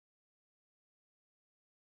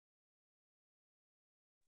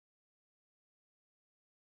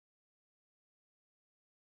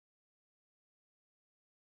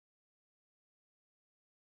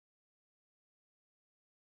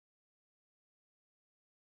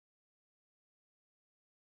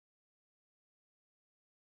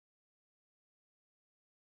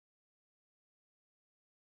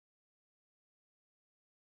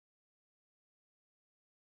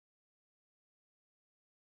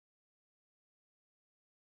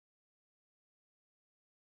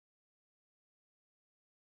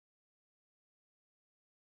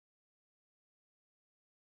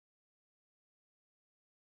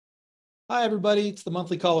Hi, everybody. It's the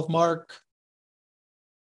monthly call with Mark.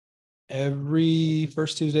 Every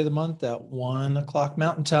first Tuesday of the month at 1 o'clock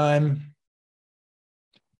Mountain Time.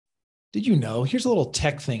 Did you know? Here's a little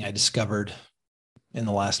tech thing I discovered in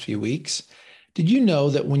the last few weeks. Did you know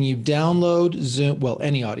that when you download Zoom, well,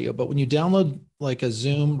 any audio, but when you download like a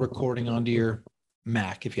Zoom recording onto your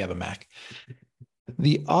Mac, if you have a Mac,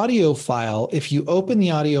 the audio file, if you open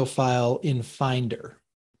the audio file in Finder,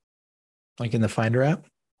 like in the Finder app,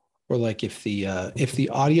 or like if the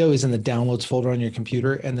audio is in the downloads folder on your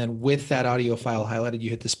computer, and then with that audio file highlighted, you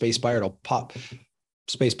hit the space bar, it'll pop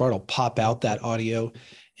out that audio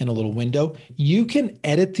in a little window. You can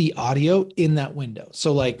edit the audio in that window.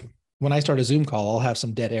 So like when I start a Zoom call, I'll have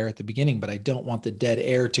some dead air at the beginning, but I don't want the dead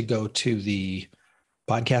air to go to the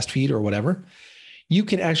podcast feed or whatever. You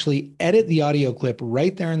can actually edit the audio clip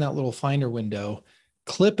right there in that little Finder window,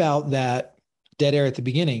 clip out that dead air at the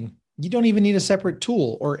beginning. You don't even need a separate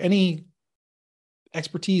tool or any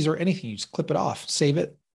expertise or anything. You just clip it off, save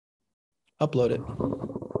it, upload it.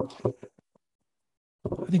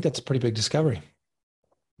 I think that's a pretty big discovery.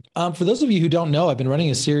 For those of you who don't know, I've been running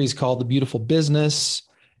a series called The Beautiful Business.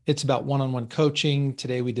 It's about one-on-one coaching.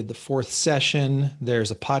 Today we did the 4th session. There's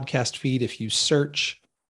a podcast feed if you search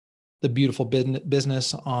The Beautiful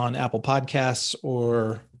Business on Apple Podcasts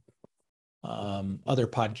or other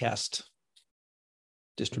podcast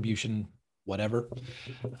distribution, whatever.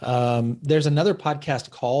 There's another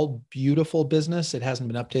podcast called Beautiful Business. It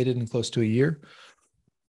hasn't been updated in close to a year.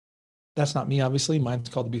 That's not me, obviously. Mine's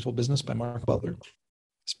called The Beautiful Business by Mark Butler.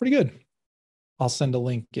 It's pretty good. I'll send a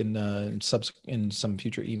link in some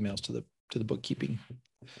future emails to the bookkeeping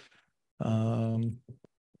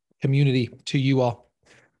community to you all.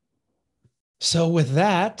 So with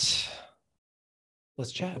that,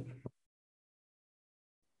 let's chat.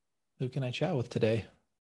 Who can I chat with today?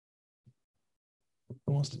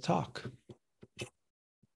 Who wants to talk?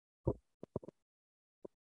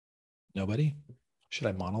 Nobody? Should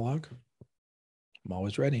I monologue? I'm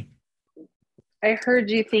always ready. I heard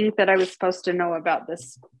you think that I was supposed to know about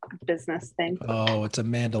this business thing. Oh, it's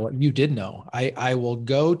Amanda. You did know. I will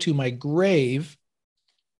go to my grave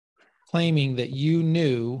claiming that you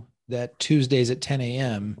knew that Tuesdays at 10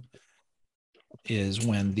 a.m. is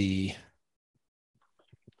when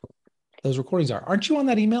those recordings are. Aren't you on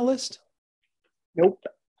that email list? Nope.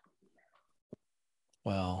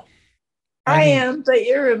 Well, I am, but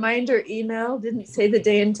your reminder email didn't say the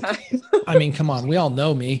day and time. I mean, come on. We all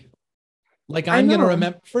know me. Like I'm going to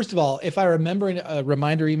remember, first of all, if I remember a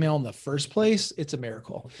reminder email in the first place, it's a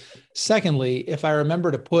miracle. Secondly, if I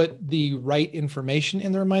remember to put the right information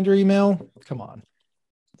in the reminder email, come on.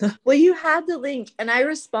 Well, you had the link and I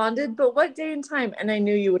responded, but what day and time? And I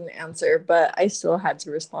knew you wouldn't answer, but I still had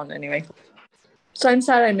to respond anyway. So I'm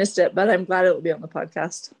sad I missed it, but I'm glad it will be on the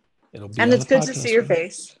podcast. And it's good to see your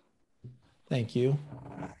face. Thank you.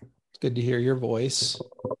 It's good to hear your voice.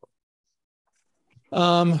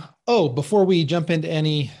 Before we jump into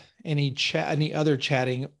any other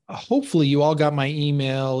chatting, hopefully you all got my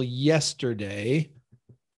email yesterday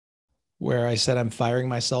where I said I'm firing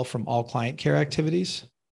myself from all client care activities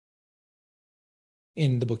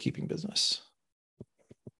in the bookkeeping business.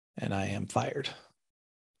 And I am fired.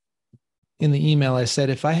 In the email, I said,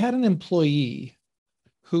 if I had an employee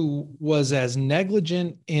who was as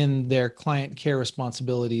negligent in their client care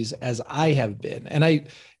responsibilities as I have been, and I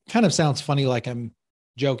kind of sounds funny, like I'm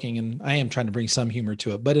joking, and I am trying to bring some humor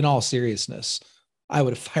to it, but in all seriousness, I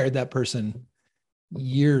would have fired that person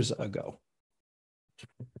years ago.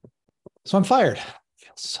 So I'm fired. It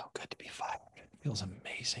feels so good to be fired. It feels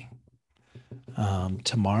amazing.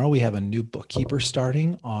 Tomorrow we have a new bookkeeper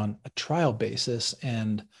starting on a trial basis,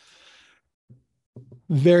 and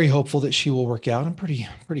very hopeful that she will work out. I'm pretty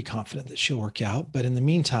confident that she'll work out. But in the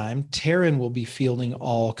meantime, Taryn will be fielding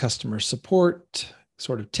all customer support,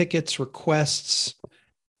 sort of tickets, requests,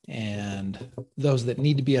 and those that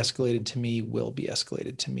need to be escalated to me will be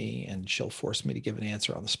escalated to me, and she'll force me to give an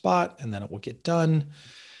answer on the spot, and then it will get done.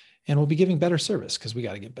 And we'll be giving better service because we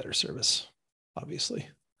got to get better service, obviously.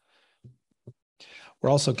 We're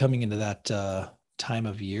also coming into that time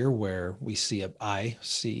of year where I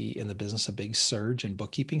see in the business a big surge in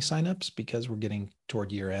bookkeeping signups because we're getting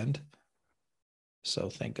toward year end. So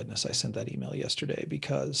thank goodness I sent that email yesterday,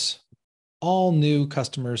 because all new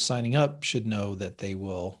customers signing up should know that they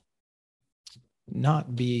will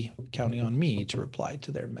not be counting on me to reply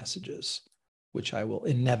to their messages, which I will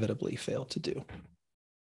inevitably fail to do.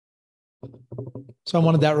 So I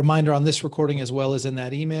wanted that reminder on this recording as well as in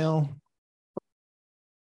that email.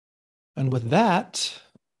 And with that,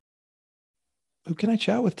 who can I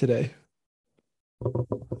chat with today?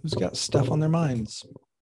 Who's got stuff on their minds?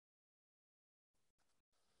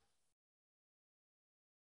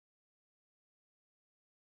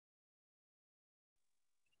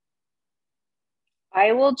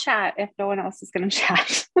 I will chat if no one else is going to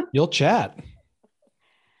chat. You'll chat.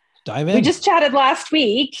 Dive in. We just chatted last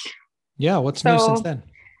week. Yeah. What's new since then?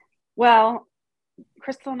 Well,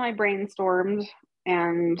 Crystal and I brainstormed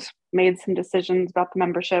and made some decisions about the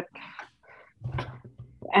membership.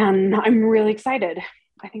 And I'm really excited.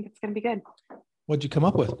 I think it's going to be good. What'd you come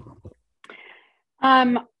up with?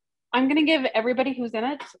 I'm going to give everybody who's in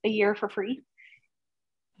it a year for free.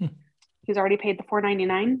 Who's already paid the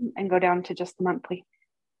 $4.99 and go down to just the monthly.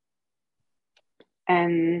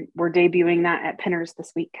 And we're debuting that at Pinners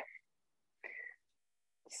this week.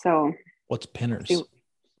 So what's Pinners?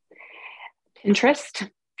 Pinterest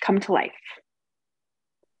come to life.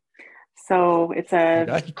 So it's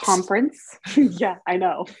a conference. Yeah, I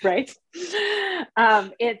know, right?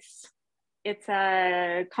 It's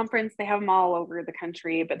a conference. They have them all over the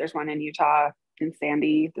country, but there's one in Utah, in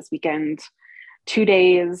Sandy this weekend. 2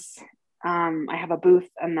 days. I have a booth,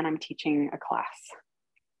 and then I'm teaching a class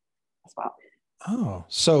as well. Oh,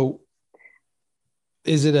 so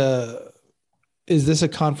is this a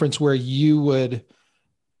conference where you would,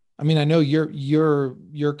 I mean, I know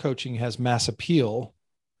your coaching has mass appeal.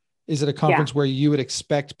 Is it a conference where you would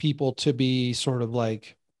expect people to be sort of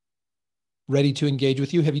like ready to engage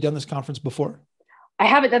with you? Have you done this conference before? I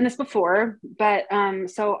haven't done this before, but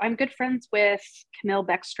so I'm good friends with Camille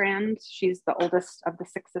Beckstrand. She's the oldest of the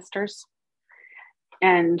six sisters.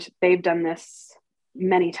 And they've done this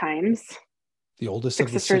many times. The oldest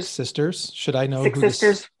of the six sisters? Should I know?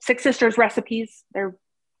 Six sisters recipes.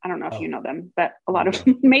 I don't know if you know them, but a lot of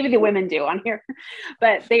maybe the women do on here.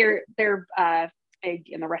 But they're big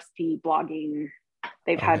in the recipe blogging.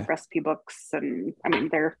 They've had recipe books, and I mean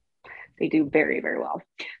they do very, very well.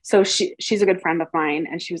 So she's a good friend of mine,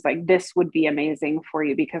 and she was like, "This would be amazing for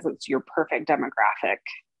you because it's your perfect demographic."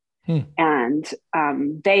 And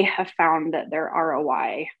they have found that their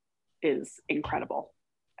ROI is incredible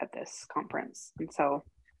at this conference. And so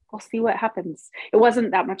we'll see what happens. It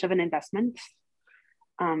wasn't that much of an investment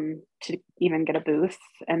to even get a booth.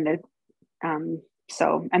 And they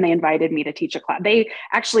invited me to teach a class. They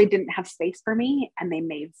actually didn't have space for me, and they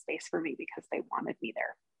made space for me because they wanted me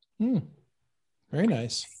there. Very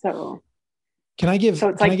nice. So I give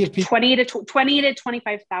 20 to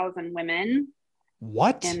 25,000 women.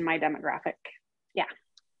 What? In my demographic. Yeah.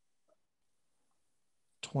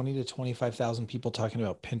 20 to 25,000 people talking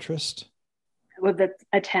about Pinterest? Would that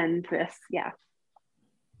attend this? Yeah.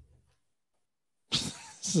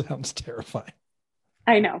 Sounds terrifying.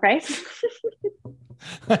 I know, right?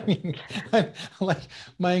 I mean, like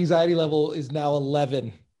my anxiety level is now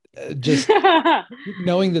 11. Just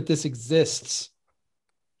knowing that this exists.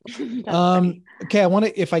 Okay, I want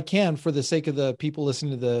to, if I can, for the sake of the people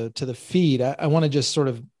listening to the feed, I want to just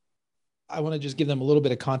give them a little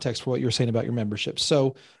bit of context for what you're saying about your membership.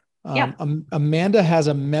 So, Amanda has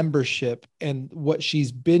a membership, and what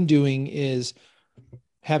she's been doing is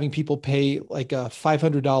having people pay like a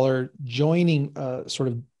 $500 joining sort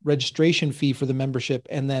of registration fee for the membership,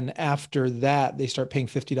 and then after that, they start paying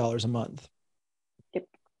 $50 a month. Yep.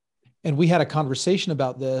 And we had a conversation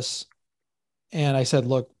about this. And I said,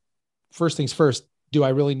 look, first things first, do I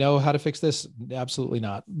really know how to fix this? Absolutely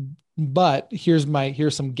not. But here's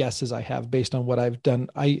some guesses I have based on what I've done.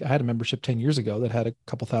 I had a membership 10 years ago that had a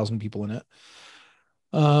couple thousand people in it.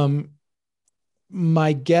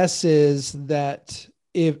 My guess is that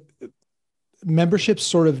if memberships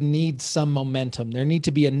sort of need some momentum, there need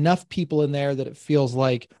to be enough people in there that it feels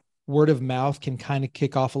like word of mouth can kind of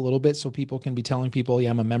kick off a little bit, so people can be telling people, yeah,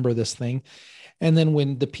 I'm a member of this thing. And then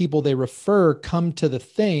when the people they refer come to the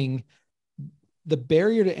thing, the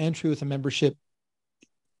barrier to entry with a membership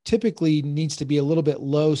typically needs to be a little bit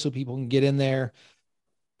low so people can get in there,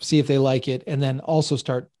 see if they like it, and then also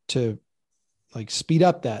start to like speed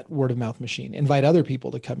up that word of mouth machine, invite other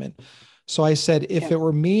people to come in. So I said, if it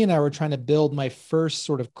were me and I were trying to build my first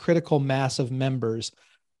sort of critical mass of members,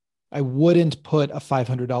 I wouldn't put a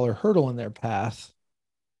 $500 hurdle in their path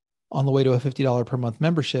on the way to a $50 per month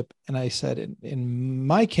membership. And I said, in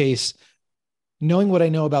my case, knowing what I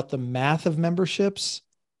know about the math of memberships,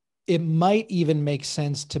 it might even make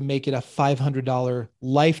sense to make it a $500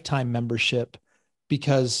 lifetime membership,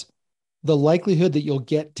 because the likelihood that you'll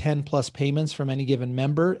get 10 plus payments from any given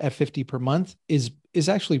member at 50 per month is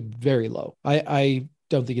actually very low. I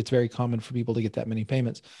don't think it's very common for people to get that many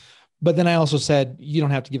payments. But then I also said, you don't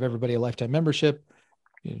have to give everybody a lifetime membership.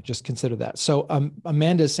 Just consider that. So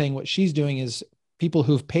Amanda is saying what she's doing is people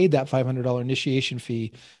who've paid that $500 initiation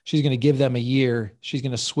fee, she's going to give them a year. She's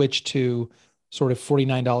going to switch to sort of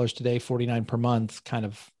 $49 today, $49 per month, kind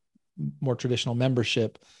of more traditional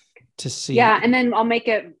membership to see. Yeah. And then I'll make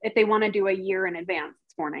it, if they want to do a year in advance,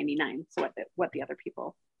 it's $4.99. So what the other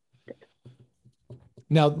people did.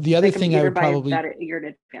 Now, the other thing I would probably that a year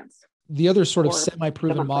in advance. The other sort of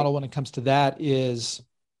semi-proven model when it comes to that is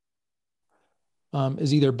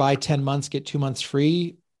either buy 10 months, get 2 months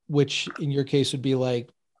free, which in your case would be like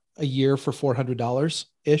a year for $400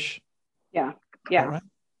 ish. Yeah. Yeah. Right?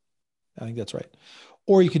 I think that's right.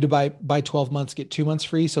 Or you could buy 12 months, get 2 months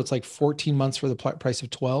free. So it's like 14 months for the price of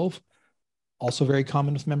 12. Also very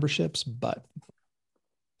common with memberships. But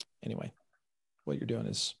anyway, what you're doing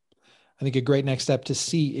is, I think, a great next step to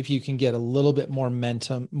see if you can get a little bit more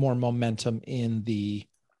momentum in the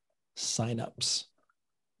signups.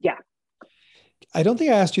 Yeah. I don't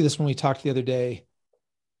think I asked you this when we talked the other day.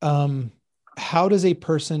 How does a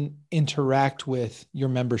person interact with your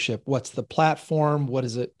membership? What's the platform? What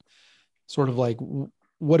is it sort of like?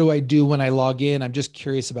 What do I do when I log in? I'm just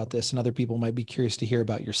curious about this, and other people might be curious to hear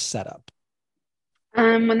about your setup.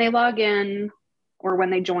 When they log in or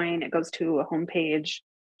when they join, it goes to a homepage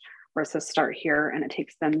where it says start here, and it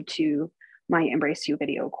takes them to my Embrace You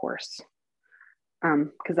video course.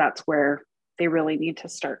 Because that's where they really need to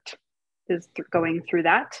start, is going through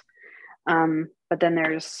that. But then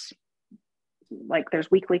there's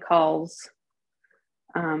weekly calls.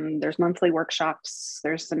 There's monthly workshops.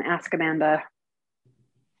 There's an Ask Amanda.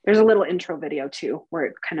 There's a little intro video too, where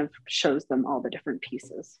it kind of shows them all the different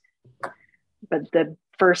pieces. But the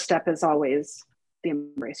first step is always the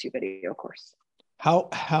Embrace You video course.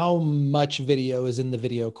 How much video is in the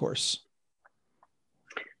video course?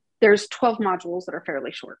 There's 12 modules that are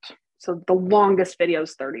fairly short. So the longest video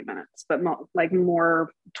is 30 minutes, but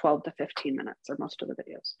more 12 to 15 minutes are most of the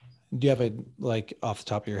videos. Do you have off the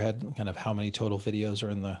top of your head, kind of how many total videos are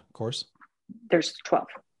in the course? There's 12.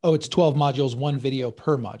 Oh, it's 12 modules, one video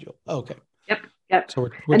per module. Okay. Yep. So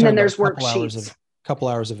we're and then there's worksheets. Couple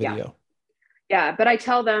hours of video. Yeah. But I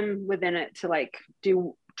tell them within it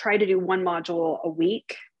to try to do one module a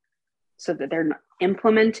week so that they're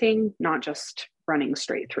implementing, not just running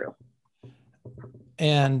straight through.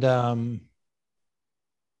 And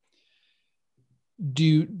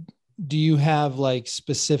do you have like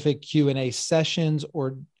specific Q&A sessions,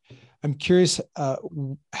 or I'm curious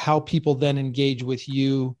how people then engage with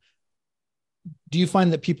you? Do you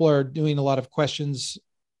find that people are doing a lot of questions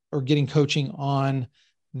or getting coaching on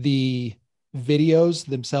the videos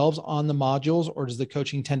themselves, on the modules, or does the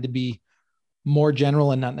coaching tend to be more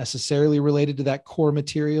general and not necessarily related to that core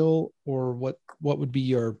material? Or what would be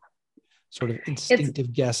your sort of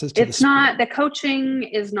instinctive guess as to the coaching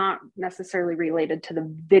is not necessarily related to the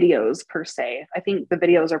videos per se. I think the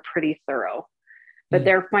videos are pretty thorough, but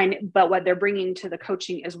but what they're bringing to the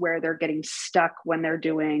coaching is where they're getting stuck when they're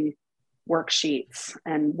doing worksheets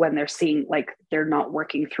and when they're seeing like they're not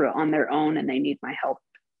working through it on their own and they need my help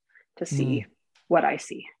to see what I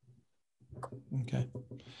see. Okay.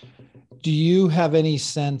 Do you have any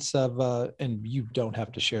sense of, and you don't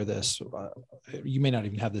have to share this, you may not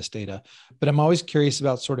even have this data, but I'm always curious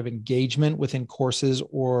about sort of engagement within courses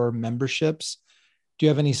or memberships. Do you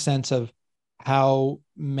have any sense of how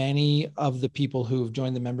many of the people who have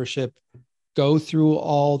joined the membership go through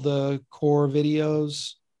all the core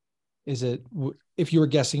videos? Is it, if you were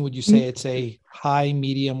guessing, would you say it's a high,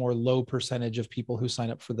 medium, or low percentage of people who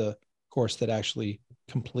sign up for the course that actually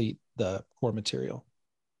complete the core material?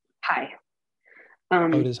 High.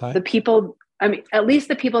 It is high? The people, at least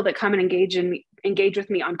the people that come and engage with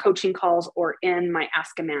me on coaching calls or in my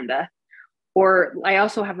Ask Amanda, or I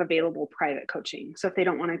also have available private coaching. So if they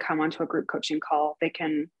don't want to come onto a group coaching call, they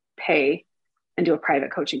can pay and do a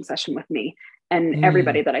private coaching session with me. And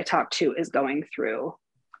everybody that I talk to is going through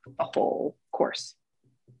a whole course.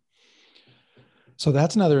 So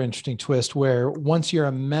that's another interesting twist where once you're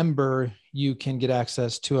a member, you can get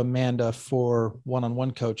access to Amanda for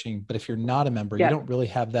one-on-one coaching. But if you're not a member, you don't really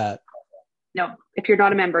have that. No, if you're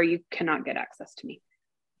not a member, you cannot get access to me.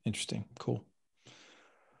 Interesting. Cool.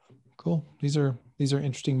 These are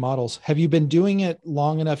interesting models. Have you been doing it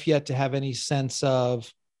long enough yet to have any sense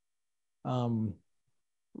of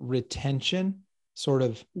retention, sort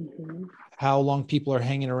of how long people are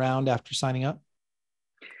hanging around after signing up?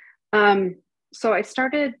 So I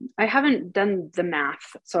haven't done the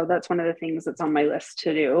math. So that's one of the things that's on my list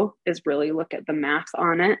to do, is really look at the math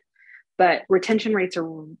on it. But retention rates are,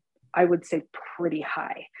 I would say, pretty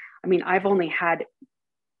high. I mean, I've had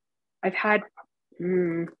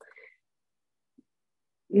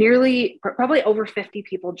probably over 50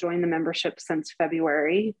 people join the membership since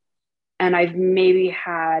February. And I've maybe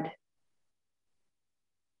had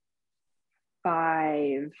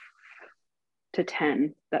 5 to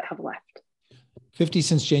 10 that have left. 50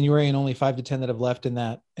 since January and only 5 to 10 that have left in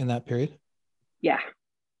that period? Yeah.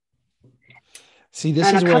 See, this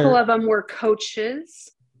and is a couple where of them were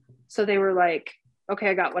coaches. So they were like, okay,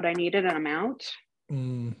 I got what I needed and I'm out.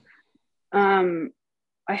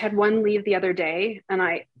 I had one leave the other day, and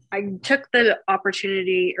I took the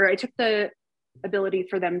opportunity, or I took the ability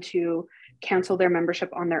for them to cancel their membership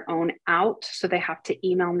on their own out. So they have to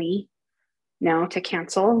email me now to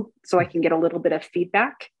cancel so I can get a little bit of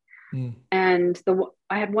feedback. And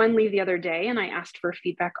I had one leave the other day, and I asked for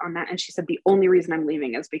feedback on that. And she said, the only reason I'm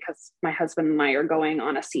leaving is because my husband and I are going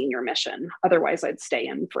on a senior mission. Otherwise I'd stay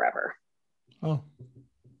in forever. Oh,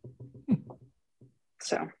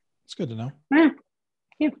 so it's good to know. Yeah.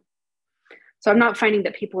 So I'm not finding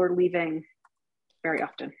that people are leaving very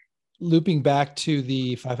often. Looping back to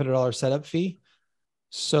the $500 setup fee.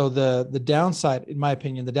 So the downside, in my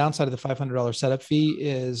opinion, the downside of the $500 setup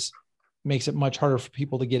fee makes it much harder for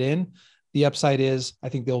people to get in. The upside is I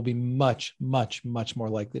think they'll be much, much, much more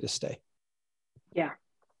likely to stay. Yeah.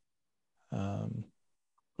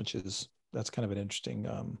 That's kind of an interesting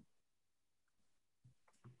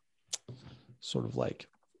sort of like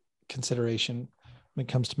consideration when it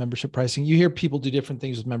comes to membership pricing. You hear people do different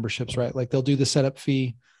things with memberships, right? Like they'll do the setup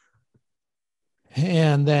fee.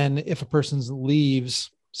 And then if a person leaves,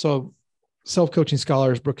 so Self-Coaching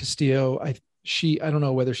Scholars, Brooke Castillo, I don't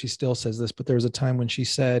know whether she still says this, but there was a time when she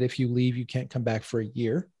said, if you leave, you can't come back for a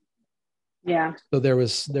year. Yeah. So there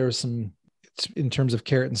was some, in terms of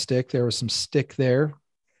carrot and stick, there was some stick there.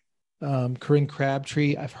 Corinne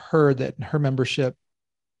Crabtree, I've heard that in her membership,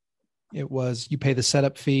 it was, you pay the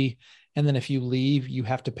setup fee, and then if you leave, you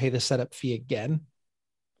have to pay the setup fee again.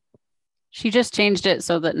 She just changed it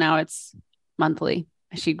so that now it's monthly.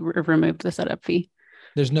 She removed the setup fee.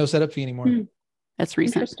 There's no setup fee anymore. That's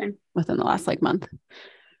recent, within the last month.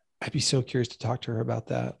 I'd be so curious to talk to her about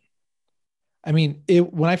that. I mean,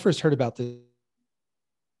 when I first heard about this,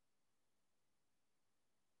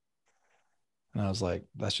 and I was like,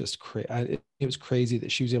 that's just crazy. It was crazy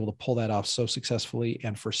that she was able to pull that off so successfully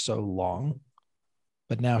and for so long.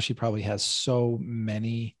 But now she probably has so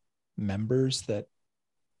many members that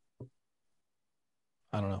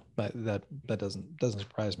I don't know, but that doesn't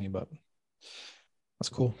surprise me, but that's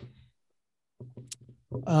cool.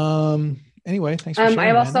 Anyway, thanks for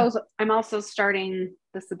sharing. I'm also starting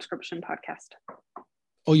the subscription podcast.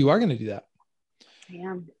 Oh, you are going to do that? I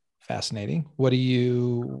am. Fascinating. Could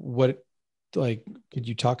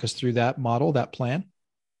you talk us through that model, that plan?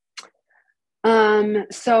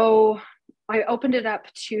 So I opened it up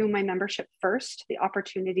to my membership first, the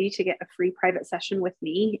opportunity to get a free private session with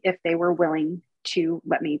me if they were willing to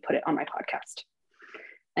let me put it on my podcast.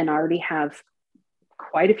 And I already have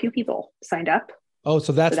quite a few people signed up. Oh,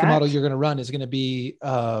 so that's the model you're going to run, is going to be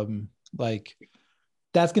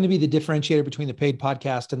that's going to be the differentiator between the paid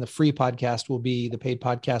podcast and the free podcast. The paid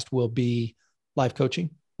podcast will be live coaching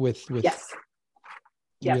with yes.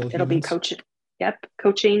 Yeah, it'll humans. be coaching. Yep.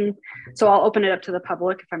 Coaching. So I'll open it up to the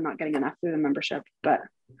public if I'm not getting enough through the membership, but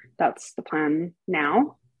that's the plan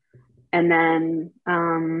now. And then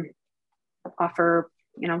offer,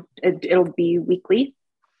 it'll be weekly,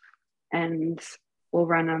 and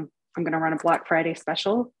I'm going to run a Black Friday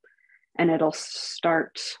special, and it'll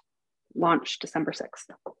launch December 6th.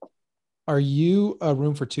 Are you a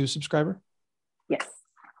Room for Two subscriber? Yes.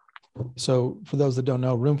 So for those that don't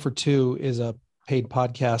know, Room for Two is a paid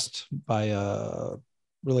podcast by a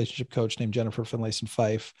relationship coach named Jennifer Finlayson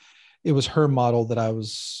Fife. It was her model that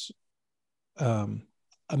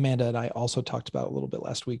Amanda and I also talked about a little bit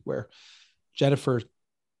last week, where Jennifer,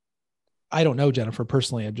 I don't know Jennifer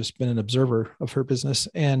personally. I've just been an observer of her business.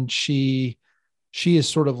 And she is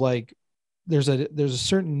sort of like, there's a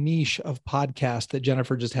certain niche of podcast that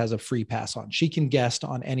Jennifer just has a free pass on. She can guest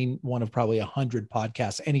on any one of probably 100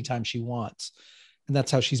 podcasts anytime she wants. And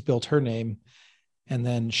that's how she's built her name. And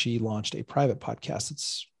then she launched a private podcast.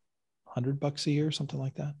 It's $100 a year, something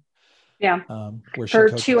like that. Yeah. For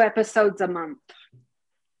 2 episodes a month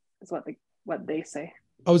is what they say.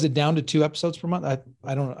 Oh, is it down to 2 episodes per month?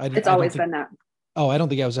 I don't know. It's always been that. Oh, I don't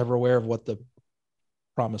think I was ever aware of what the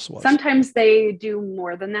promise was. Sometimes they do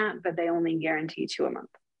more than that, but they only guarantee 2 a month.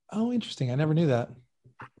 Oh, interesting. I never knew that.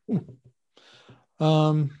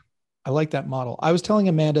 I like that model. I was telling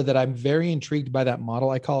Amanda that I'm very intrigued by that model.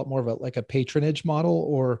 I call it more of a patronage model,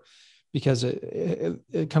 or because it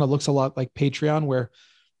kind of looks a lot like Patreon, where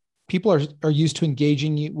people are used to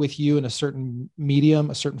engaging with you in a certain medium,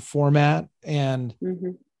 a certain format, and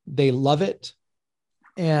they love it.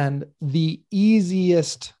 And the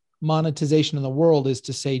easiest monetization in the world is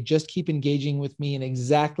to say, just keep engaging with me in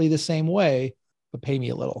exactly the same way, but pay me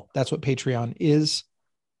a little. That's what Patreon is.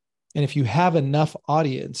 And if you have enough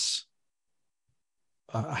audience,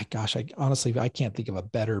 I honestly, I can't think of a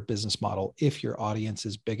better business model if your audience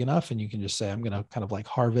is big enough and you can just say, I'm going to kind of like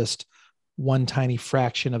harvest one tiny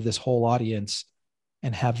fraction of this whole audience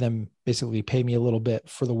and have them basically pay me a little bit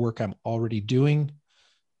for the work I'm already doing.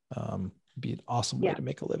 Be an awesome way to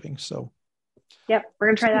make a living. So yep, we're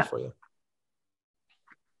going to try that for you.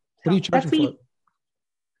 What are you charging for it?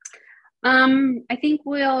 I think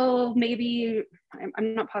we'll maybe,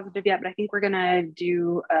 I'm not positive yet, but I think we're going to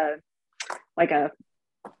do a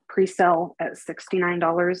pre-sale at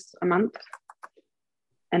 $69 a month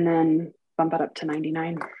and then bump it up to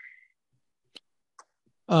 $99.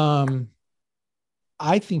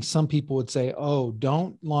 I think some people would say, oh,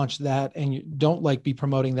 don't launch that. And you don't like be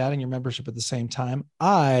promoting that in your membership at the same time.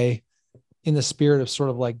 In the spirit of sort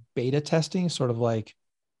of like beta testing, sort of like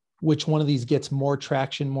which one of these gets more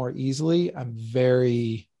traction more easily, I'm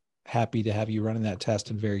very happy to have you running that test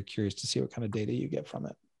and very curious to see what kind of data you get from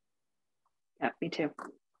it. Yeah, me too.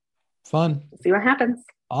 Fun. We'll see what happens.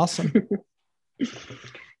 Awesome. Okay.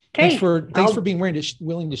 Thanks for being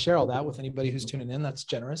willing to share all that with anybody who's tuning in. That's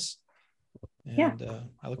generous. And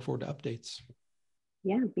I look forward to updates.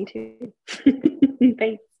 Yeah, me too.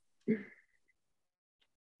 Thanks.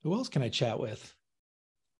 Who else can I chat with?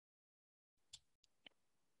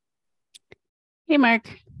 Hey, Mark.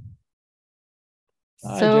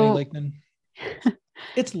 Hi, Jenny Lakenan.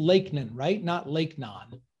 It's Lakenan, right? Not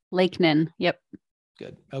Lakenon. Lakenan. Yep.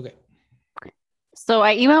 Good. Okay. So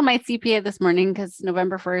I emailed my CPA this morning because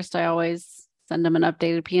November 1st, I always send them an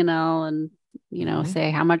updated P&L and,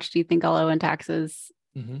 say, how much do you think I'll owe in taxes,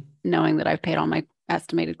 knowing that I've paid all my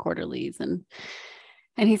estimated quarterlies. And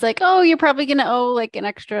he's like, oh, you're probably going to owe like an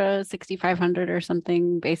extra $6,500 or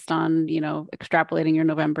something based on, extrapolating your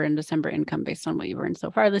November and December income based on what you've earned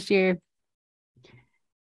so far this year.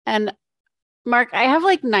 And Mark, I have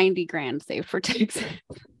like 90 grand saved for taxes.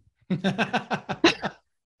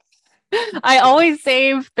 I always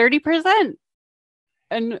save 30%.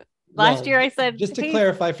 And last year I said, just to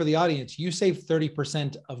clarify for the audience, you save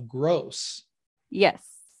 30% of gross. Yes.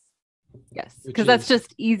 Because that's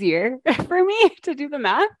just easier for me to do the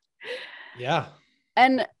math. Yeah.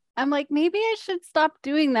 And I'm like, maybe I should stop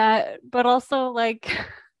doing that. But also like,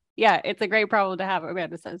 yeah, it's a great problem to have.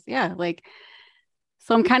 Amanda says, yeah, like,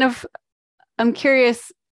 so I'm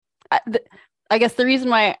curious. I guess the reason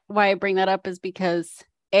why I bring that up is because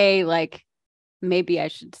like maybe I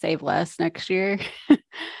should save less next year.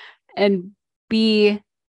 And B,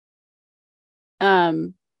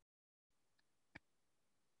 I'm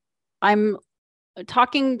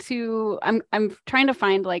trying to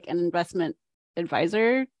find like an investment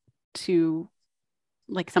advisor to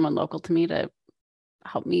like someone local to me to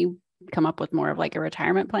help me come up with more of like a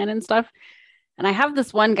retirement plan and stuff. And I have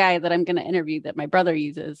this one guy that I'm going to interview that my brother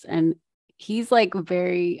uses, and he's like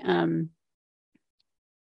very,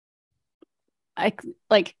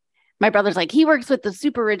 my brother's like, he works with the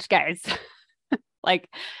super rich guys, like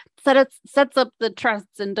sets up the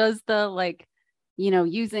trusts and does the like,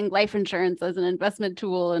 using life insurance as an investment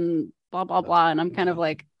tool and blah, blah, blah. And I'm kind of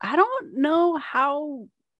like, I don't know how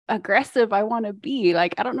aggressive I want to be.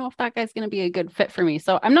 Like, I don't know if that guy's going to be a good fit for me.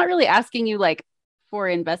 So I'm not really asking you like for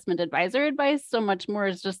investment advisor advice so much more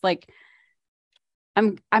is just like,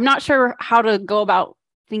 I'm not sure how to go about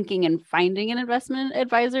thinking and finding an investment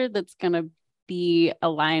advisor that's going to be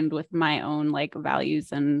aligned with my own like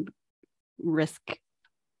values and risk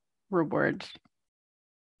reward.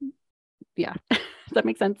 Yeah. Does that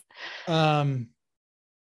make sense? Yeah,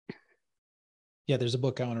 there's a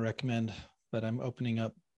book I want to recommend, but I'm opening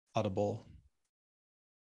up Audible.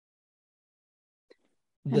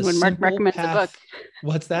 And when Mark recommends a book.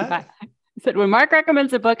 What's that? I said, when Mark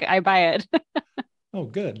recommends a book, I buy it. Oh,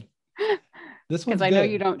 good. This one's good. I know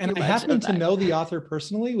you don't. And I happen to know the author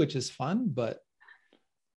personally, which is fun, but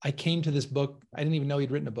I came to this book. I didn't even know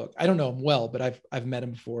he'd written a book. I don't know him well, but I've met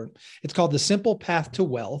him before. It's called The Simple Path to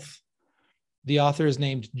Wealth. The author is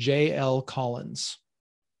named J.L. Collins.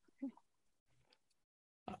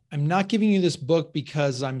 I'm not giving you this book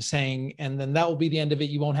because I'm saying, and then that will be the end of it.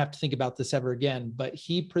 You won't have to think about this ever again, but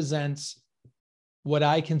he presents what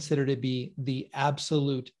I consider to be the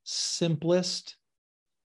absolute simplest.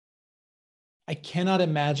 I cannot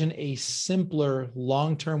imagine a simpler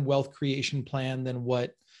long-term wealth creation plan than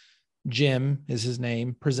what Jim is his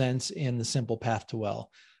name presents in The Simple Path to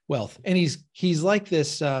Wealth. And he's like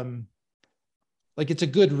this, like it's a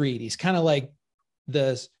good read. He's kind of like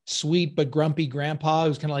the sweet but grumpy grandpa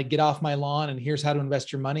who's kind of like, get off my lawn and here's how to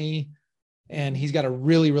invest your money. And he's got a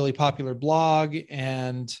really, really popular blog,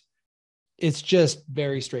 and it's just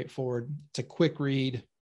very straightforward. It's a quick read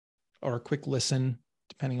or a quick listen,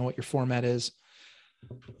 depending on what your format is.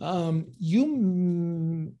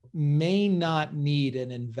 You may not need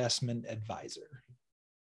an investment advisor.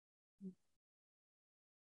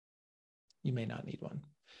 You may not need one.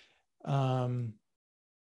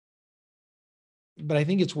 But I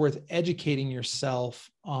think it's worth educating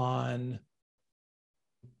yourself on,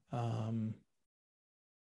 on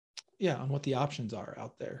what the options are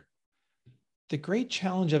out there. The great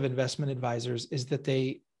challenge of investment advisors is that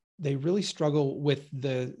they really struggle with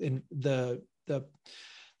the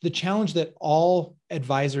challenge that all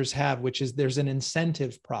advisors have, which is there's an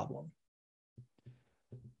incentive problem.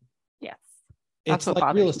 Yes. It's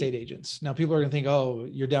like real estate agents. Now people are going to think, oh,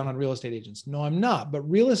 you're down on real estate agents. No, I'm not. But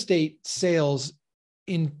real estate sales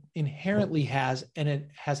inherently has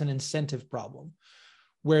an incentive problem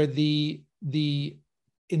where the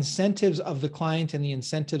incentives of the client and the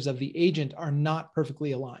incentives of the agent are not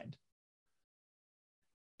perfectly aligned.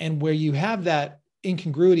 And where you have that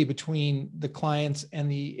incongruity between the clients and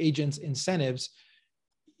the agent's incentives,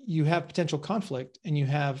 you have potential conflict, and you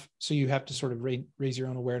have to sort of raise your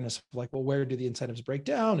own awareness of like, well, where do the incentives break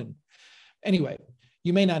down? And anyway,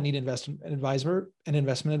 you may not need an investment advisor.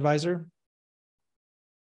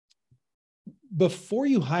 Before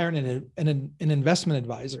you hire an investment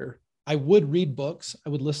advisor, I would read books, I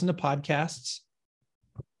would listen to podcasts,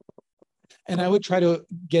 and I would try to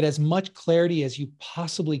get as much clarity as you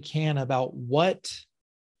possibly can about what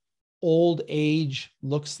old age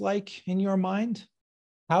looks like in your mind.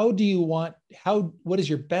 What is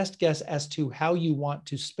your best guess as to how you want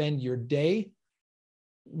to spend your day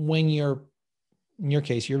when you're, in your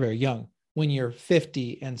case, you're very young, when you're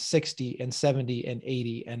 50 and 60 and 70 and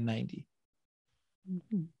 80 and 90.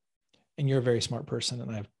 Mm-hmm. And you're a very smart person,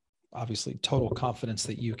 and I have obviously total confidence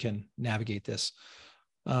that you can navigate this.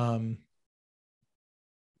 But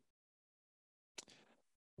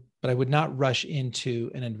I would not rush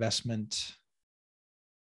into an investment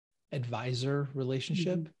advisor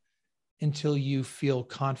relationship until you feel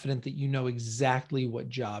confident that you know exactly what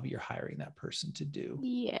job you're hiring that person to do.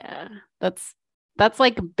 Yeah, that's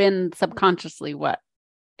like been subconsciously what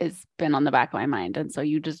has been on the back of my mind. And so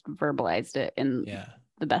you just verbalized it in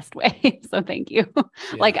the best way. So thank you. Yeah.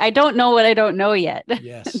 Like, I don't know what I don't know yet.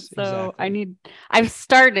 Yes. So exactly. I've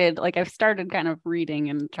started kind of reading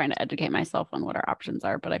and trying to educate myself on what our options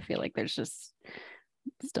are, but I feel like there's just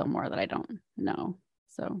still more that I don't know.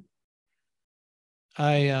 So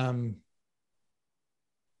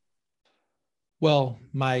well,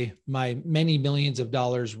 my many millions of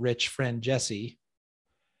dollars rich friend, Jesse,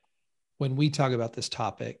 when we talk about this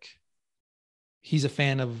topic, he's a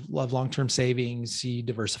fan of long-term savings. He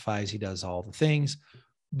diversifies, he does all the things,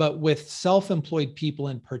 but with self-employed people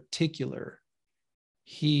in particular,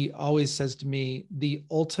 he always says to me, the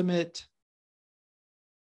ultimate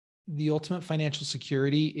financial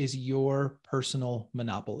security is your personal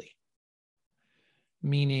monopoly.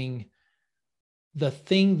 Meaning the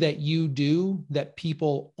thing that you do that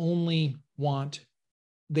people only want,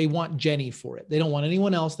 they want Jenny for it. They don't want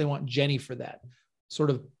anyone else. They want Jenny for that. Sort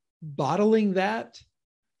of bottling that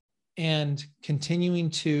and continuing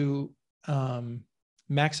to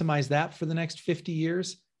maximize that for the next 50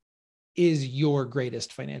 years is your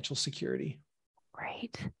greatest financial security.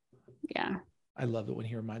 Right. Yeah. I love it when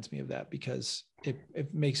he reminds me of that, because it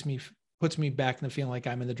puts me back in the feeling like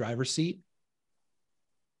I'm in the driver's seat,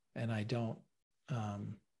 and I don't.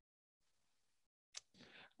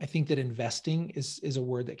 I think that investing is a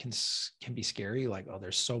word that can be scary. Like, oh,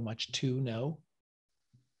 there's so much to know.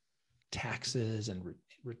 Taxes and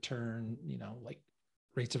return, like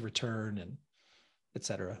rates of return and et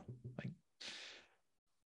cetera. Like,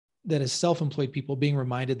 that as self-employed people, being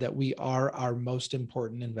reminded that we are our most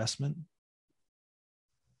important investment.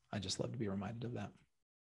 I just love to be reminded of that.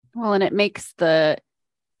 Well, and it makes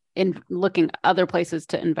in looking other places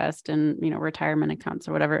to invest in, retirement accounts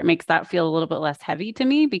or whatever, it makes that feel a little bit less heavy to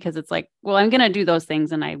me, because it's like, well, I'm going to do those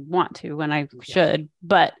things and I want to, and I should,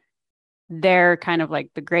 but they're kind of like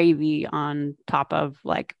the gravy on top of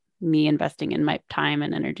like me investing in my time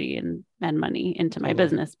and energy and money into my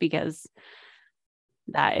business, because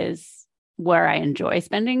that is where I enjoy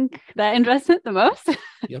spending that investment the most.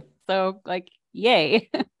 Yep. So like, yay.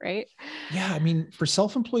 Right. Yeah. I mean, for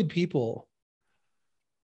self-employed people,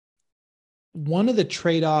 one of the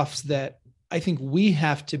trade-offs that I think that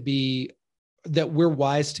we're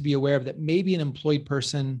wise to be aware of, that maybe an employed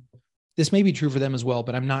person, this may be true for them as well,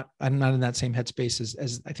 but I'm not in that same headspace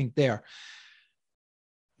as I think they are.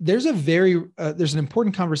 There's an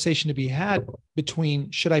important conversation to be had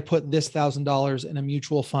between, should I put this $1,000 in a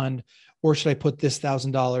mutual fund, or should I put this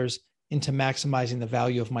 $1,000 into maximizing the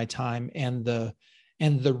value of my time and the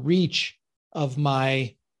reach of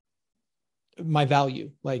my my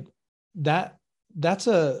value. Like that's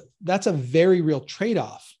a very real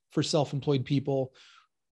trade-off for self-employed people.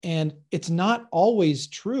 And it's not always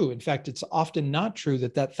true. In fact, it's often not true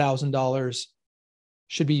that $1,000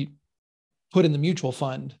 should be put in the mutual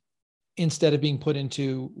fund instead of being put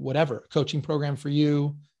into whatever coaching program for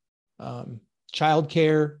you,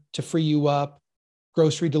 childcare to free you up,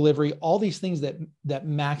 grocery delivery, all these things that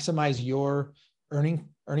maximize your earning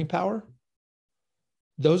power.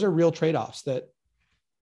 Those are real trade-offs that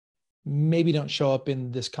maybe don't show up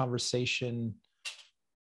in this conversation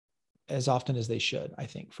as often as they should, I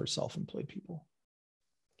think, for self-employed people.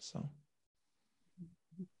 So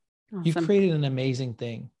Awesome. You've created an amazing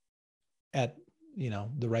thing at,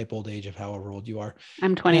 the ripe old age of however old you are.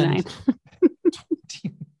 I'm 29.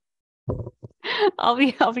 I'll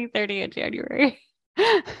be 30 in January.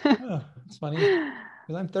 Oh, it's funny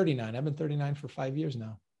because I'm 39. I've been 39 for 5 years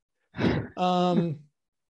now.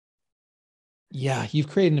 Yeah, you've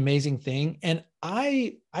created an amazing thing. And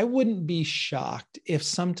I wouldn't be shocked if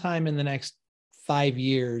sometime in the next 5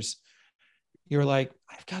 years, you're like,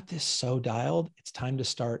 I've got this so dialed. It's time to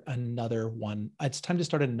start another one. It's time to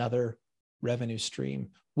start another revenue stream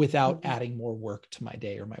without adding more work to my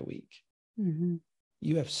day or my week. Mm-hmm.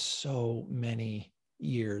 You have so many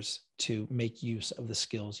years to make use of the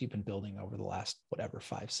skills you've been building over the last,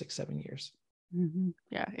 5, 6, 7 years. Mm-hmm.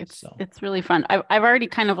 Yeah, it's really fun. I've already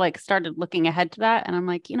kind of like started looking ahead to that. And I'm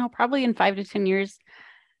like, probably in 5 to 10 years,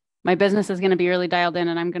 my business is going to be really dialed in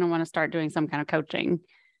and I'm going to want to start doing some kind of coaching.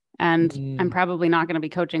 And I'm probably not going to be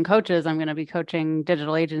coaching coaches. I'm going to be coaching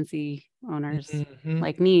digital agency owners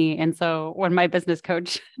like me. And so when my business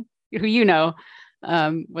coach, who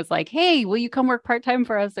was like, hey, will you come work part-time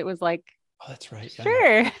for us? It was like, oh, that's right.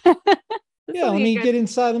 Sure. Yeah, let me get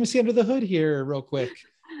inside. Let me see under the hood here real quick.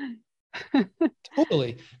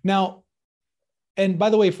 Totally. Now, and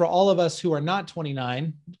by the way, for all of us who are not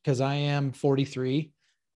 29, because I am 43,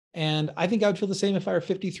 and I think I would feel the same if I were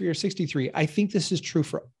 53 or 63. I think this is true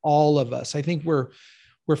for all of us. I think we're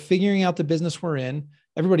figuring out the business we're in.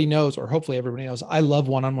 Everybody knows, or hopefully everybody knows, I love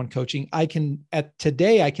one-on-one coaching. I can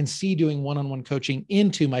see doing one-on-one coaching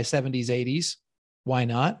into my 70s, 80s. Why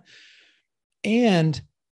not? And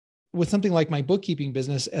with something like my bookkeeping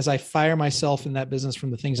business, as I fire myself in that business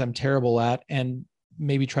from the things I'm terrible at and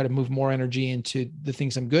maybe try to move more energy into the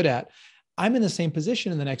things I'm good at, I'm in the same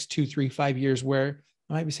position in the next 2, 3, 5 years where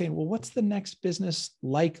I might be saying, well, what's the next business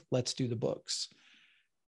like? Let's Do the Books.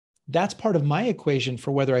 That's part of my equation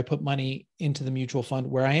for whether I put money into the mutual fund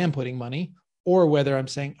where I am putting money, or whether I'm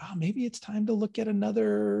saying, oh, maybe it's time to look at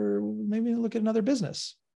another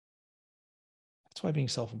business. That's why being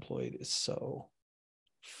self-employed is so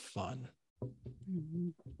fun.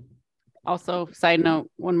 Also, side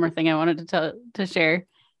note, one more thing I wanted to share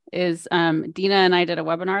is Dina and I did a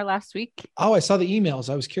webinar last week. Oh, I saw the emails.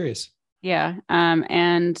 I was curious. Yeah.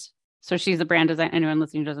 And so she's a brand designer. Anyone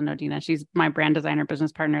listening who doesn't know Dina, she's my brand designer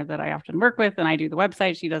business partner that I often work with. And I do the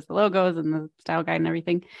website. She does the logos and the style guide and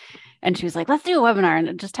everything. And she was like, let's do a webinar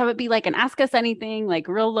and just have it be like an ask us anything, like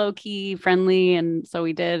real low key, friendly. And so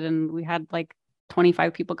we did, and we had like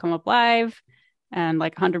 25 people come up live and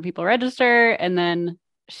like 100 people register. And then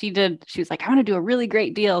she was like, I want to do a really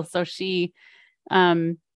great deal. So she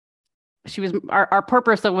was, our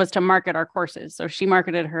purpose was to market our courses. So she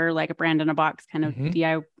marketed her like a brand in a box kind of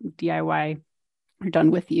DIY or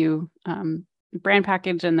done with you brand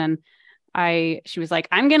package. And then she was like,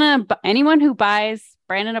 anyone who buys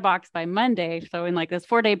brand in a box by Monday, so in like this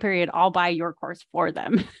 4-day period, I'll buy your course for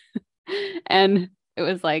them. And it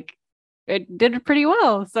was like, it did pretty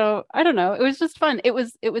well. So I don't know. It was just fun. It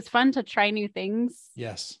was fun to try new things.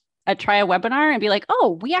 Yes. Try a webinar and be like,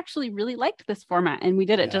 oh, we actually really liked this format. And we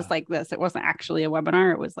did it just like this. It wasn't actually a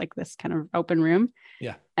webinar. It was like this kind of open room.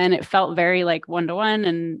 Yeah. And it felt very like one-to-one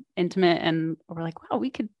and intimate. And we're like, wow, we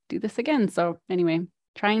could do this again. So anyway,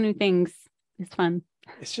 trying new things is fun.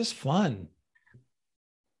 It's just fun.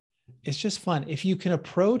 It's just fun. If you can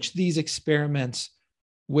approach these experiments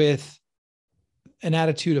with an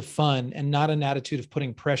attitude of fun and not an attitude of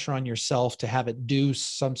putting pressure on yourself to have it do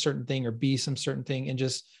some certain thing or be some certain thing, and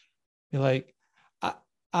just be like,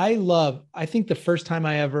 I think the first time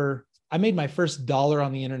I made my first $1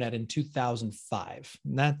 on the internet in 2005.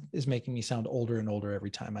 And that is making me sound older and older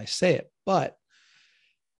every time I say it, but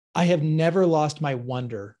I have never lost my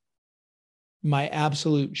wonder, my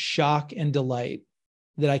absolute shock and delight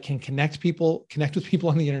that I can connect with people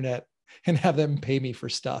on the internet and have them pay me for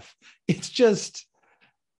stuff. It's just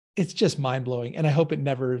mind-blowing. And I hope it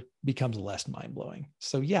never becomes less mind-blowing.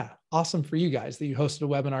 So yeah, awesome for you guys that you hosted a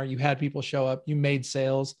webinar, you had people show up, you made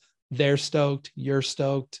sales, they're stoked, you're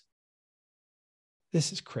stoked.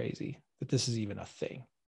 This is crazy. that this is even a thing.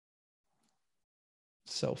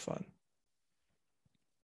 So fun.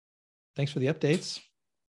 Thanks for the updates.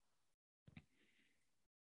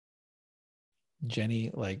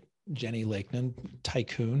 Jenny Lakeman,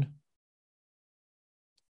 tycoon.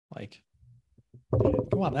 Like,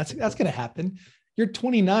 come on, that's going to happen. You're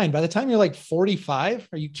 29. By the time you're like 45,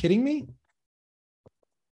 are you kidding me?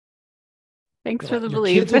 Thanks for the Your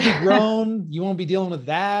belief. kids will be grown. You won't be dealing with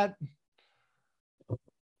that.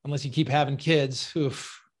 Unless you keep having kids.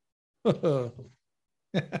 Oof.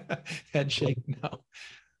 Head shake now.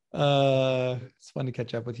 It's fun to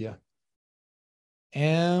catch up with you.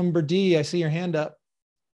 Amber D, I see your hand up.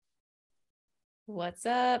 What's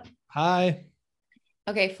up? Hi.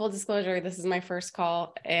 Okay, full disclosure, this is my first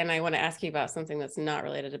call, and I want to ask you about something that's not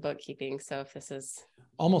related to bookkeeping. So if this is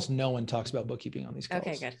Almost no one talks about bookkeeping on these calls.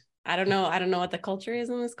 okay, good. I don't know what the culture is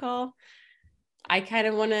on this call. I kind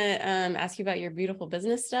of want to ask you about your beautiful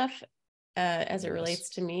business stuff as it relates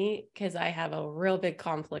to me, because I have a real big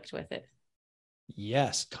conflict with it.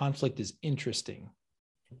 Yes, conflict is interesting.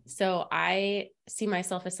 So I see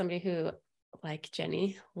myself as somebody who, like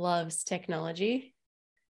Jenny, loves technology.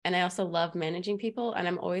 And I also love managing people. And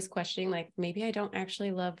I'm always questioning, like, maybe I don't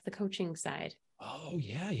actually love the coaching side. Oh,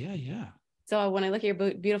 yeah. So when I look at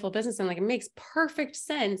your beautiful business, I'm like, it makes perfect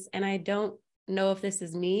sense. And I don't know if this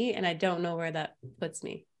is me, and I don't know where that puts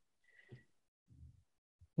me.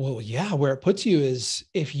 Well, yeah, where it puts you is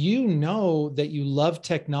if you know that you love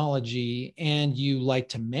technology and you like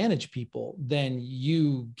to manage people, then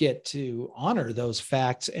you get to honor those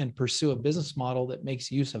facts and pursue a business model that makes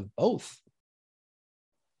use of both.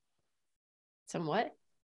 Somewhat?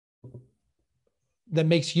 That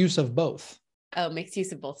makes use of both. Oh, makes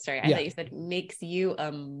use of both. Sorry. I Yeah. thought you said makes you a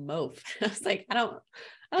moaf. I was like, I don't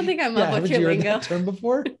think I'm Yeah, up with haven't your you heard lingo. that term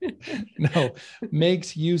before? No,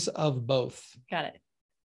 makes use of both. Got it.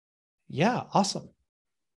 Yeah, awesome.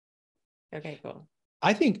 Okay, cool.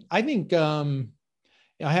 I think I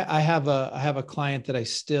have a client that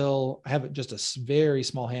I have just a very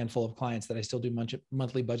small handful of clients that I still do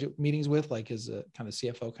monthly budget meetings with, like as a kind of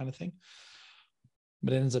CFO kind of thing.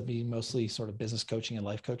 But it ends up being mostly sort of business coaching and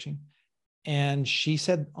life coaching. And she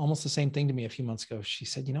said almost the same thing to me a few months ago. She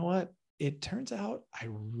said, you know what? It turns out I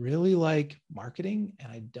really like marketing,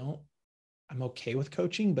 and I'm okay with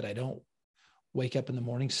coaching, but I don't wake up in the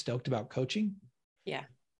morning stoked about coaching. Yeah.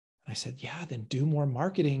 I said, yeah, then do more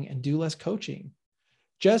marketing and do less coaching.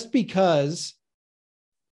 Just because,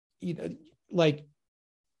 like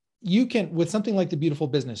you can, with something like the beautiful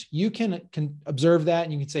business, you can observe that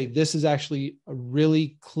and you can say, this is actually a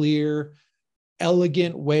really clear,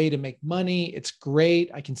 elegant way to make money. It's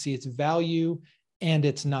great. I can see its value, and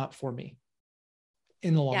it's not for me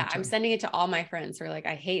in the long term. I'm sending it to all my friends who are like,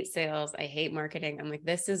 I hate sales. I hate marketing. I'm like,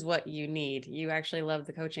 this is what you need. You actually love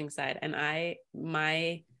the coaching side. And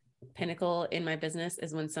my pinnacle in my business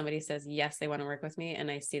is when somebody says, yes, they want to work with me, and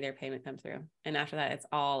I see their payment come through. And after that, it's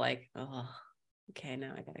all like, oh, okay,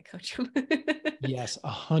 now I got to coach them. Yes,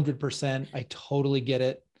 100%. I totally get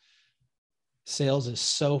it. Sales is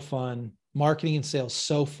so fun. Marketing and sales,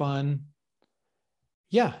 so fun.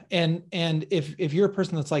 Yeah. And if you're a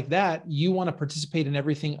person that's like that, you want to participate in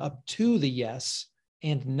everything up to the yes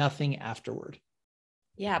and nothing afterward.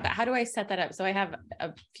 Yeah. But how do I set that up? So I have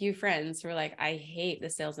a few friends who are like, I hate the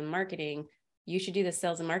sales and marketing. You should do the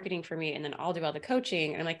sales and marketing for me, and then I'll do all the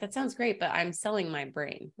coaching. And I'm like, that sounds great, but I'm selling my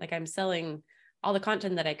brain. Like, I'm selling all the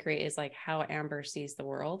content that I create is like how Amber sees the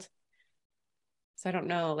world. So I don't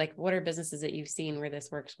know, like, what are businesses that you've seen where this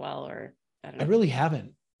works well, or I don't know. I really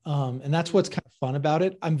haven't. And that's what's kind of fun about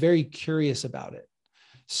it. I'm very curious about it.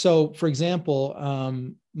 So for example,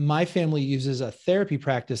 my family uses a therapy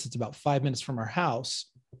practice that's about 5 minutes from our house,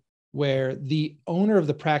 where the owner of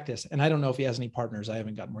the practice, and I don't know if he has any partners, I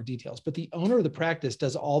haven't got more details, but the owner of the practice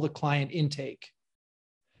does all the client intake.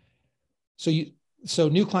 So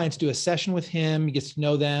new clients do a session with him, he gets to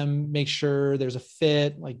know them, make sure there's a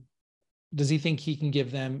fit. Like, does he think he can give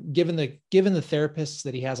them, given the therapists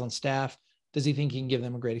that he has on staff, does he think he can give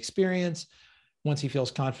them a great experience? Once he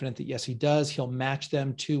feels confident that yes, he does, he'll match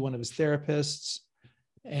them to one of his therapists.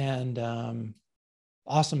 And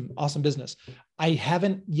awesome business. I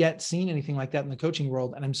haven't yet seen anything like that in the coaching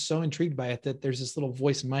world. And I'm so intrigued by it that there's this little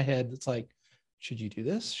voice in my head that's like, should you do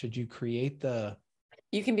this? Should you create the...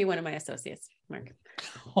 You can be one of my associates, Mark.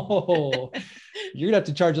 Oh, you're gonna have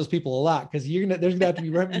to charge those people a lot, because there's gonna have to be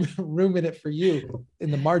room in it for you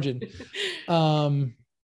in the margin.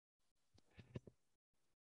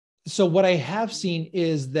 So what I have seen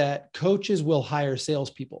is that coaches will hire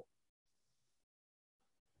salespeople,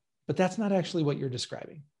 but that's not actually what you're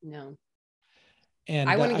describing. No. And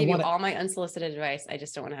I want to give you all my unsolicited advice. I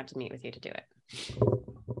just don't want to have to meet with you to do it.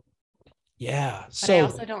 Yeah. But So I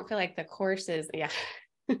also don't feel like the courses, yeah.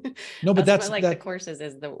 no, but that's like the courses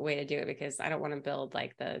is the way to do it, because I don't want to build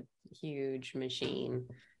like the huge machine.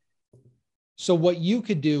 So what you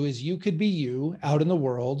could do is you could be you out in the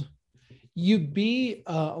world. You'd be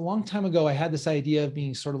a long time ago, I had this idea of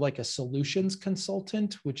being sort of like a solutions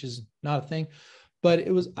consultant, which is not a thing, but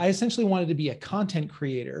I essentially wanted to be a content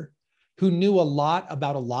creator who knew a lot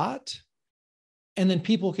about a lot. And then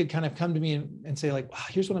people could kind of come to me and say like, wow,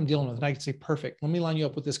 here's what I'm dealing with. And I could say, perfect. Let me line you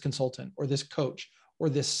up with this consultant or this coach or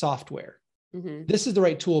this software. Mm-hmm. This is the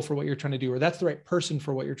right tool for what you're trying to do, or that's the right person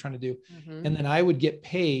for what you're trying to do. Mm-hmm. And then I would get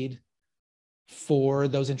paid for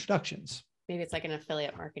those introductions. Maybe it's like an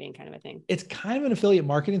affiliate marketing kind of a thing. It's kind of an affiliate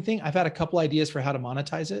marketing thing. I've had a couple ideas for how to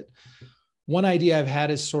monetize it. One idea I've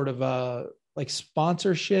had is sort of a like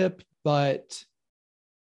sponsorship, but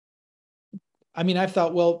I mean, I've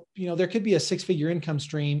thought, well, there could be a 6-figure income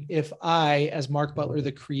stream if I, as Mark Butler,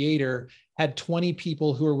 the creator, had 20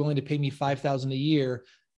 people who are willing to pay me $5,000 a year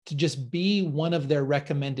to just be one of their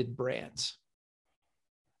recommended brands.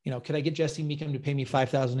 Could I get Jesse Meekum to pay me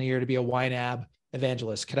 $5,000 a year to be a YNAB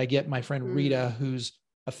evangelist? Could I get my friend Rita, who's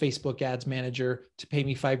a Facebook ads manager, to pay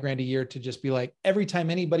me $5,000 a year to just be like, every time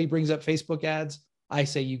anybody brings up Facebook ads, I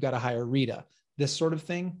say, you got to hire Rita, this sort of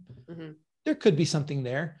thing. Mm-hmm. There could be something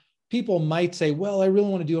there. People might say, well, I really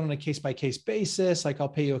want to do it on a case-by-case basis. Like, I'll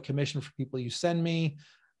pay you a commission for people you send me.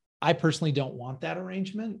 I personally don't want that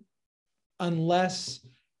arrangement unless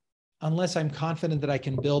I'm confident that I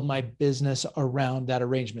can build my business around that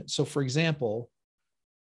arrangement. So for example,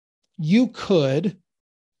 you could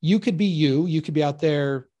be you could be out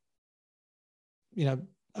there,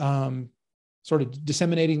 sort of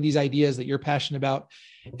disseminating these ideas that you're passionate about.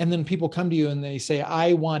 And then people come to you and they say,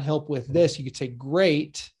 I want help with this. You could say,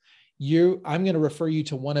 great. I'm going to refer you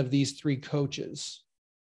to one of these 3 coaches.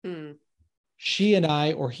 She and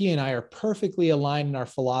I, or he and I, are perfectly aligned in our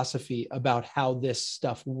philosophy about how this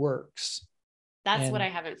stuff works. That's what I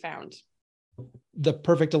haven't found. The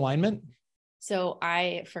perfect alignment. So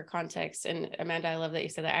for context, and Amanda, I love that you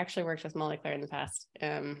said that. I actually worked with Molly Claire in the past.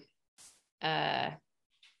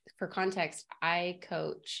 For context, I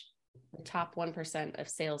coach the top 1% of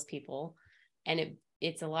salespeople, and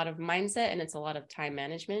it's a lot of mindset and it's a lot of time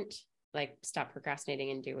management. Like, stop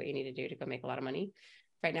procrastinating and do what you need to do to go make a lot of money.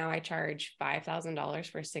 Right now, I charge $5,000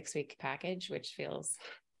 for a 6-week package, which feels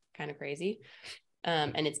kind of crazy.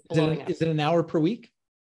 And it's blowing up. Is it an hour per week?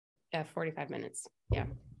 45 minutes. Yeah.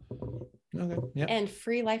 Okay. Yeah. And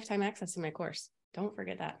free lifetime access to my course. Don't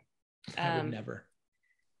forget that. I would never.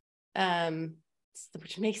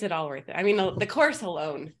 Which makes it all worth it. I mean, the course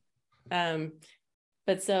alone.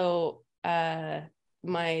 But so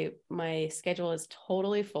my schedule is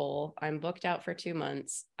totally full. I'm booked out for 2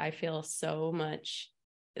 months. I feel so much.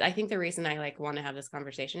 I think the reason I want to have this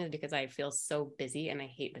conversation is because I feel so busy, and I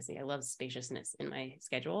hate busy. I love spaciousness in my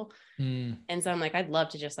schedule. And so I'm like, I'd love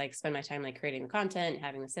to just spend my time creating the content,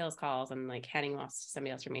 having the sales calls, and handing off to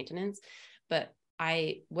somebody else for maintenance. But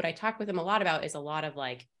what I talk with them a lot about is a lot of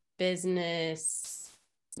business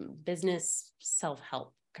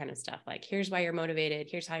self-help kind of stuff. Here's why you're motivated.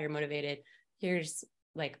 Here's how you're motivated. Here's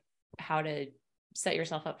how to set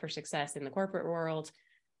yourself up for success in the corporate world.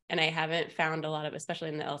 And I haven't found a lot of, especially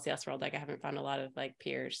in the LCS world, I haven't found a lot of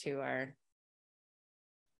peers who are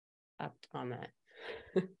up on that.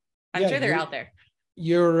 I'm sure they're out there.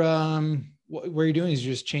 You're what you're doing is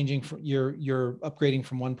you're just changing you're upgrading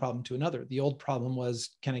from one problem to another. The old problem was,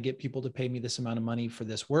 can I get people to pay me this amount of money for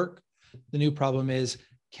this work? The new problem is,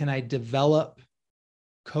 can I develop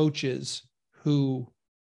coaches who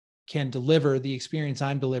can deliver the experience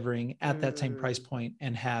I'm delivering at that same price point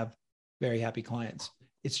and have very happy clients?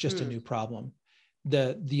 It's just a new problem.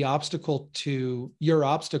 The obstacle to your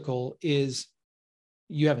obstacle is,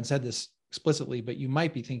 you haven't said this explicitly, but you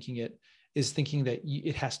might be thinking that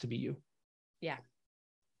it has to be you. Yeah.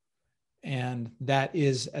 And that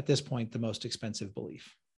is, at this point, the most expensive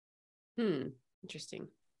belief. Interesting.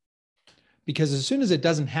 Because as soon as it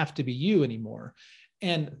doesn't have to be you anymore,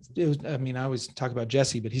 and I always talk about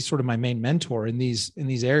Jesse, but he's sort of my main mentor in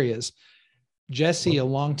these areas. Jesse, a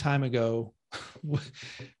long time ago, was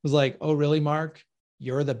like, oh, really, Mark?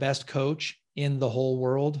 You're the best coach in the whole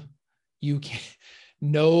world.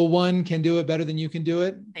 No one can do it better than you can do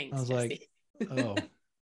it. Thanks, I was Jesse. like, oh,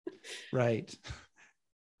 right.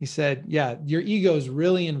 He said, yeah, your ego is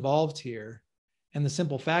really involved here. And the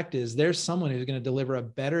simple fact is, there's someone who's going to deliver a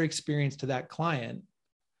better experience to that client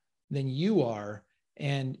than you are.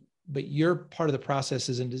 But your part of the process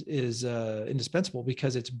is indispensable,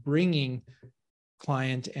 because it's bringing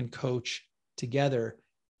client and coach together.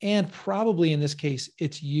 And probably in this case,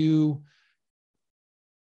 it's you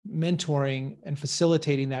mentoring and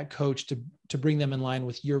facilitating that coach to bring them in line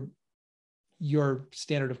with your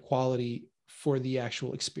standard of quality for the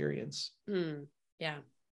actual experience. Yeah.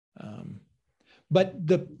 But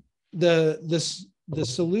the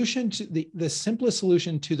solution to the simplest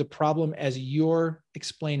solution to the problem as you're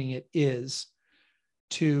explaining it is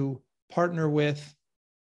to partner with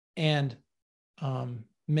and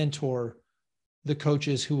mentor the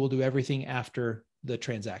coaches who will do everything after the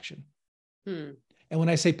transaction. And when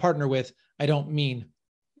I say partner with, I don't mean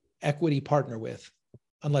equity partner with,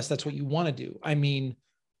 unless that's what you want to do. I mean,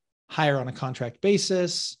 hire on a contract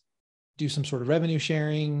basis, do some sort of revenue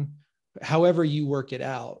sharing, however you work it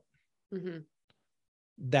out.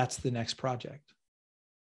 That's the next project.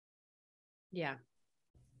 Yeah.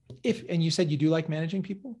 And you said you do like managing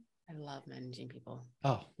people? I love managing people.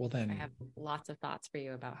 Oh, well then. I have lots of thoughts for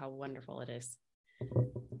you about how wonderful it is.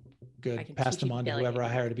 Good. Pass them on to whoever I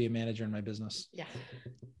hire to be a manager in my business. Yeah.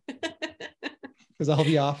 Because I'll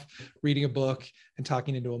be off reading a book and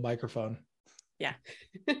talking into a microphone. Yeah.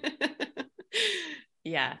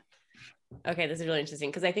 Yeah. Okay. This is really interesting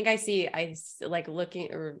because I think I like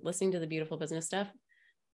looking or listening to the beautiful business stuff.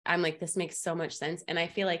 I'm like, this makes so much sense. And I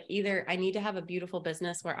feel like either I need to have a beautiful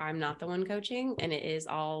business where I'm not the one coaching and it is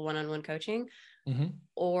all one-on-one coaching,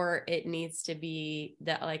 or it needs to be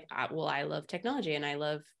that like, I love technology and I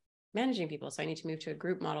love managing people. So I need to move to a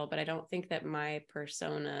group model, but I don't think that my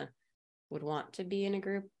persona would want to be in a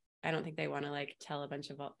group. I don't think they want to like tell a bunch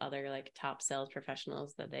of other like top sales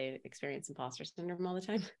professionals that they experience imposter syndrome all the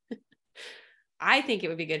time. I think it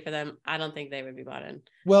would be good for them. I don't think they would be bought in.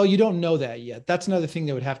 Well, you don't know that yet. That's another thing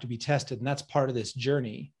that would have to be tested. And that's part of this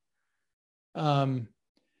journey.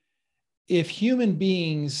 If human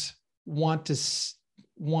beings want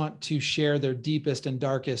to share their deepest and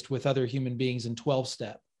darkest with other human beings in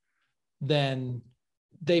 12-step, then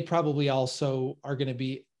they probably also are going to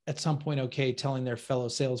be at some point okay telling their fellow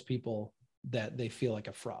salespeople that they feel like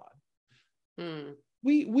a fraud.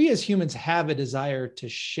 We as humans have a desire to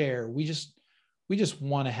share. We just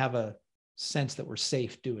want to have a sense that we're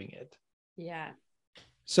safe doing it. Yeah.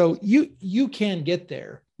 So you can get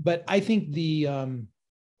there, but I think the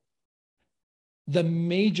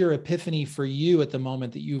major epiphany for you at the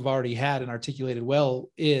moment that you've already had and articulated well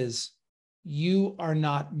is you are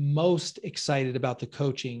not most excited about the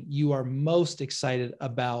coaching. You are most excited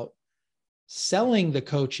about selling the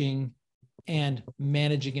coaching and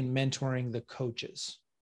managing and mentoring the coaches.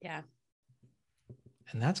 Yeah.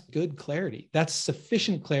 And that's good clarity. That's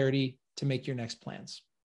sufficient clarity to make your next plans.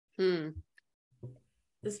 This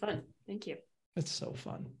is fun. Thank you. It's so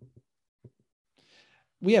fun.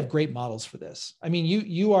 We have great models for this. I mean,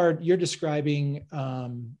 you're describing,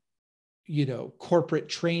 corporate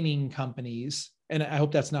training companies, and I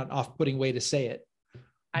hope that's not an off-putting way to say it.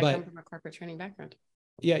 I come from a corporate training background.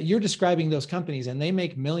 Yeah, you're describing those companies, and they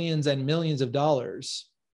make millions and millions of dollars,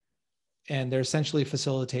 and they're essentially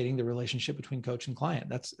facilitating the relationship between coach and client.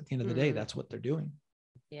 That's at the end of the day, that's what they're doing.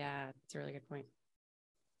 Yeah, that's a really good point.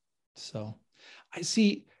 So I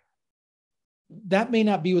see that may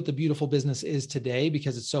not be what the beautiful business is today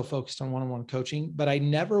because it's so focused on one-on-one coaching, but I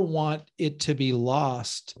never want it to be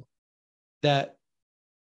lost that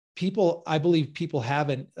I believe people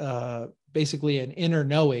have basically an inner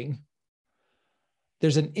knowing.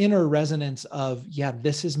 There's an inner resonance of, yeah,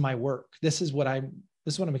 this is my work. This is what I'm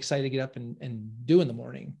excited to get up and do in the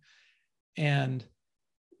morning. And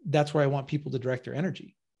that's where I want people to direct their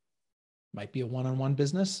energy. Might be a one-on-one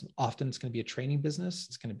business. Often it's going to be a training business.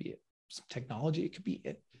 It's going to be some technology. It could be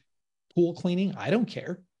pool cleaning. I don't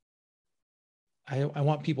care. I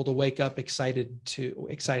want people to wake up excited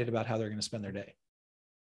about how they're going to spend their day.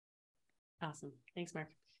 Awesome. Thanks, Mark.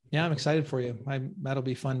 Yeah, I'm excited for you. That'll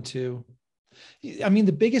be fun too. I mean,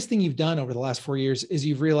 the biggest thing you've done over the last 4 years is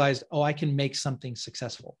you've realized, I can make something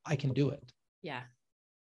successful. I can do it. Yeah.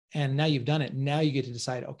 And now you've done it. Now you get to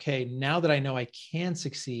decide, okay, now that I know I can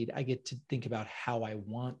succeed, I get to think about how I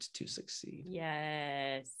want to succeed.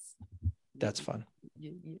 Yes. That's fun.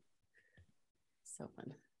 So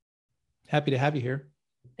fun. Happy to have you here.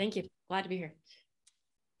 Thank you. Glad to be here.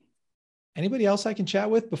 Anybody else I can chat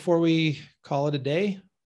with before we call it a day?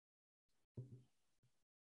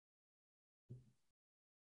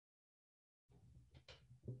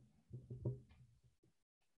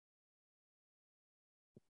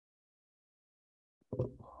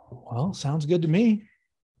 Well, sounds good to me.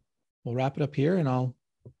 We'll wrap it up here and I'll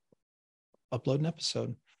upload an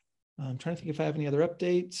episode. I'm trying to think if I have any other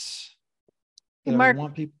updates. Hey, Mark,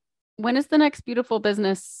 when is the next beautiful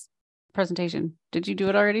business presentation? Did you do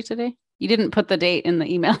it already today? You didn't put the date in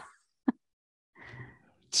the email.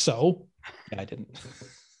 So yeah, I didn't.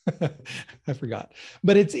 I forgot.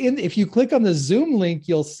 But if you click on the Zoom link,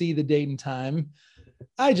 you'll see the date and time.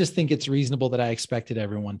 I just think it's reasonable that I expected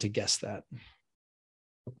everyone to guess that.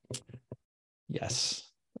 Yes.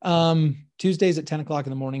 Tuesdays at 10 o'clock in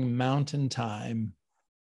the morning, Mountain Time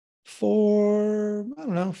for, I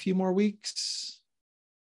don't know, a few more weeks.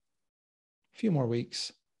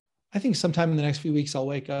 I think sometime in the next few weeks, I'll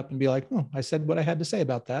wake up and be like, oh, I said what I had to say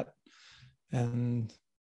about that. And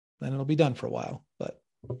then it'll be done for a while, but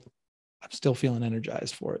I'm still feeling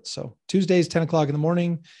energized for it. So Tuesdays, 10 o'clock in the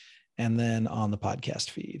morning, and then on the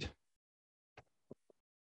podcast feed.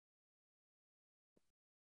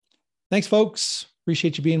 Thanks, folks.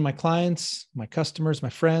 Appreciate you being my clients, my customers, my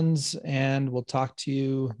friends, and we'll talk to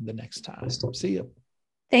you the next time. See you.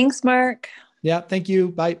 Thanks, Mark. Yeah, thank you.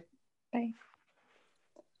 Bye. Bye.